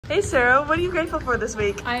Hey Sarah, what are you grateful for this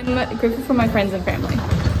week? I'm grateful for my friends and family.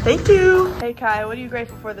 Thank you. Hey Kai, what are you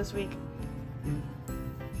grateful for this week?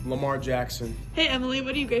 Lamar Jackson. Hey Emily,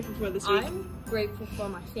 what are you grateful for this week? I'm grateful for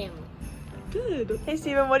my family. Good. Hey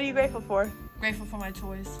Steven, what are you grateful for? Grateful for my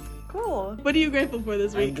toys. Cool. What are you grateful for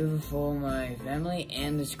this I'm week? grateful for my family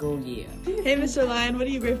and the school year. Hey Mr. Lyon, what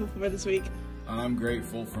are you grateful for this week? I'm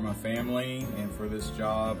grateful for my family and for this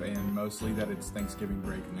job, and mostly that it's Thanksgiving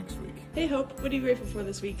break next week. Hey Hope, what are you grateful for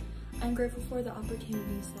this week? I'm grateful for the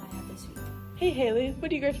opportunities that I have this week. Hey Haley, what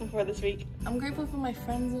are you grateful for this week? I'm grateful for my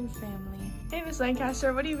friends and family. Hey Miss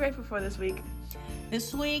Lancaster, what are you grateful for this week?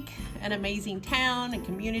 This week, an amazing town and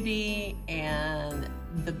community and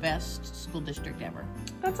the best school district ever.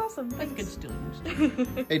 That's awesome. With good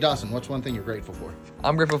students. Hey Dawson, what's one thing you're grateful for?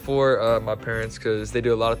 I'm grateful for my parents because they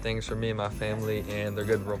do a lot of things for me and my family, and they're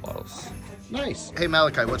good role models. Nice. Hey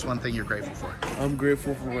Malachi, what's one thing you're grateful for? I'm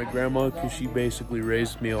grateful for my grandma because she basically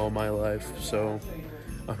raised me all my life. So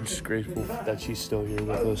I'm just grateful that she's still here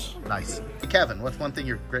with us. Nice. Hey Kevin, what's one thing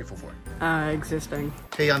you're grateful for? Existing.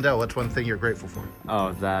 Hey Yandel, what's one thing you're grateful for?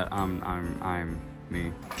 Oh, that I'm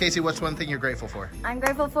me. Casey, what's one thing you're grateful for? I'm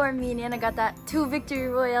grateful for me and Anna got that 2 victory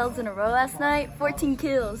royales in a row last night, 14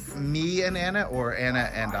 kills. Me and Anna, or Anna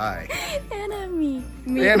and I? Anna and me.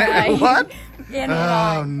 Anna and what? Anna and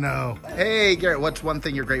I. Oh no. Hey Garrett, what's one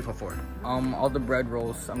thing you're grateful for? All the bread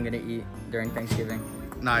rolls I'm gonna eat during Thanksgiving.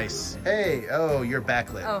 Nice. Hey, oh, you're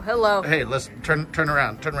backlit. Oh, hello. Hey, let's turn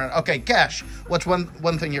around. Okay, Cash, what's one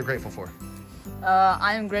thing you're grateful for?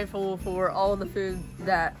 I am grateful for all the food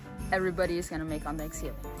that everybody is gonna make on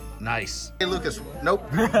Thanksgiving. Nice. Hey Lucas, nope.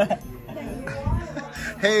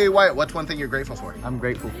 Hey Wyatt, what's one thing you're grateful for? I'm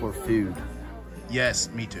grateful for food. Yes,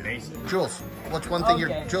 me too. Jules, what's one thing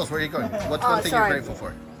Jules, where are you going? What's one thing you're grateful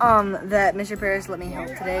for? That Mr. Paris let me help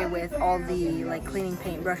today with all the cleaning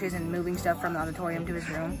paintbrushes and moving stuff from the auditorium to his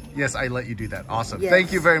room. Yes, I let you do that. Awesome. Yes.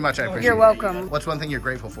 Thank you very much. I appreciate it. You're welcome. What's one thing you're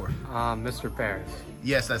grateful for? Mr. Paris.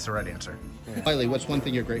 Yes, that's the right answer. Miley, what's one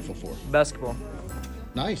thing you're grateful for? Basketball.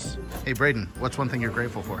 Nice. Hey Braden, what's one thing you're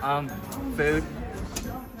grateful for? Food.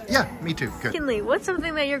 Yeah, me too. Good. Kinley, what's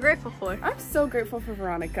something that you're grateful for? I'm so grateful for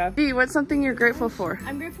Veronica. B, what's something you're grateful for?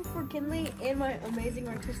 I'm grateful for Kinley and my amazing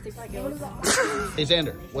artistic skills. Hey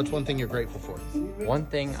Xander, what's one thing you're grateful for? One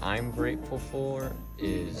thing I'm grateful for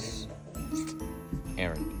is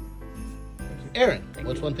Aaron. Aaron,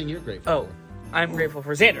 what's one thing you're grateful Oh, I'm grateful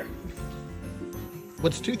for Xander. for?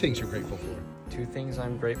 What's 2 things you're grateful for? 2 things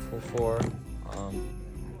I'm grateful for.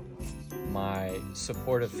 My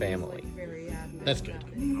supportive family. That's good.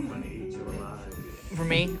 For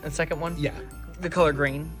me, the second one? Yeah. The color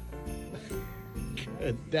green.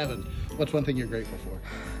 Devin, what's one thing you're grateful for?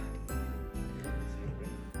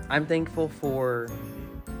 I'm thankful for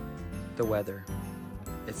the weather.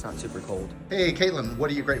 It's not super cold. Hey Caitlin, what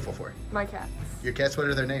are you grateful for? My cats. Your cats, what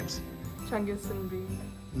are their names? Chungus and Bee.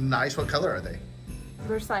 Nice. What color are they?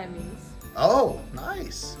 They're Siamese. Oh,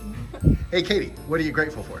 nice. Hey Katie, what are you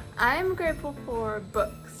grateful for? I'm grateful for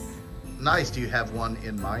books. Nice. Do you have one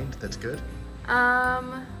in mind that's good?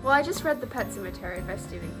 Well, I just read The Pet Cemetery by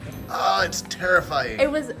Stephen King. Oh, it's terrifying. It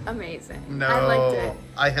was amazing. No, I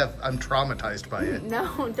liked it. I'm traumatized by it.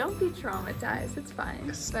 No, don't be traumatized. It's fine.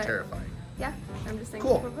 It's But, terrifying. Yeah, I'm just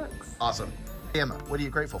thankful Cool. for books. Awesome. Hey, Emma, what are you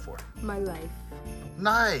grateful for? My life.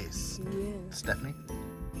 Nice. Yeah. Stephanie?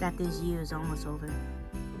 That this year is almost over.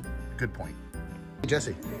 Good point.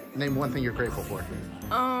 Jesse, name one thing you're grateful for.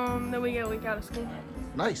 That we get a week out of school.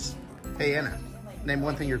 Nice. Hey, Anna, name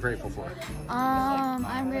one thing you're grateful for.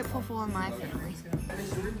 I'm grateful for my family.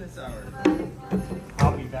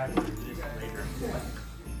 I'll be back later.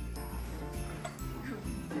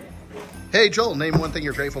 Hey, Joel, name one thing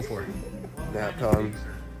you're grateful for. Nap time.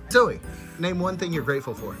 Zoe, name one thing you're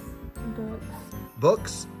grateful for. Books.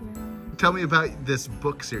 Books? Yeah. Tell me about this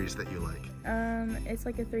book series that you like. It's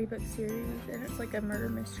like a 3-book series, and it's like a murder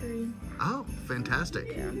mystery. Oh, fantastic.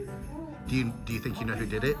 Yeah. Do you think you know who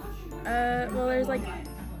did it? Well, it's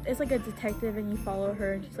like a detective, and you follow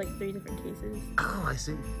her, and she's like 3 different cases. Oh, I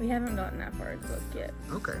see. We haven't gotten that far in the book yet.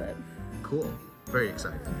 Okay. But, Cool. Very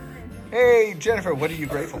exciting. Hey, Jennifer, what are you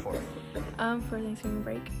grateful for? for Thanksgiving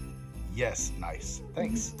break. Yes, nice.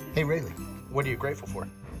 Thanks. Hey, Rayleigh, what are you grateful for?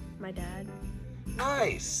 My dad.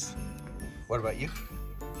 Nice. What about you?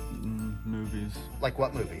 Movies. Like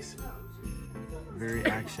what movies? Very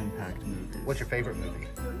action-packed movies. What's your favorite movie?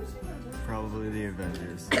 Probably The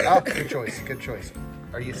Avengers. Oh, good choice, good choice.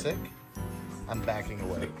 Are you sick? I'm backing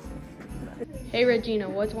away. Hey Regina,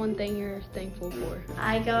 what's one thing you're thankful for?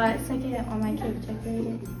 I go out second on my cake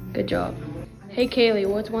decorated. Good job. Hey Kaylee,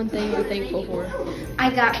 what's one thing you're thankful for? I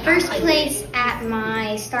got first place at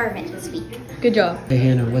my star event this week. Good job. Hey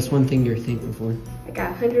Hannah, what's one thing you're thankful for? I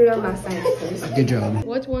got 100 on my science quiz. Good job.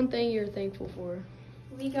 What's one thing you're thankful for?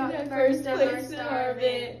 We got first at our star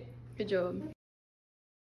event. Good job.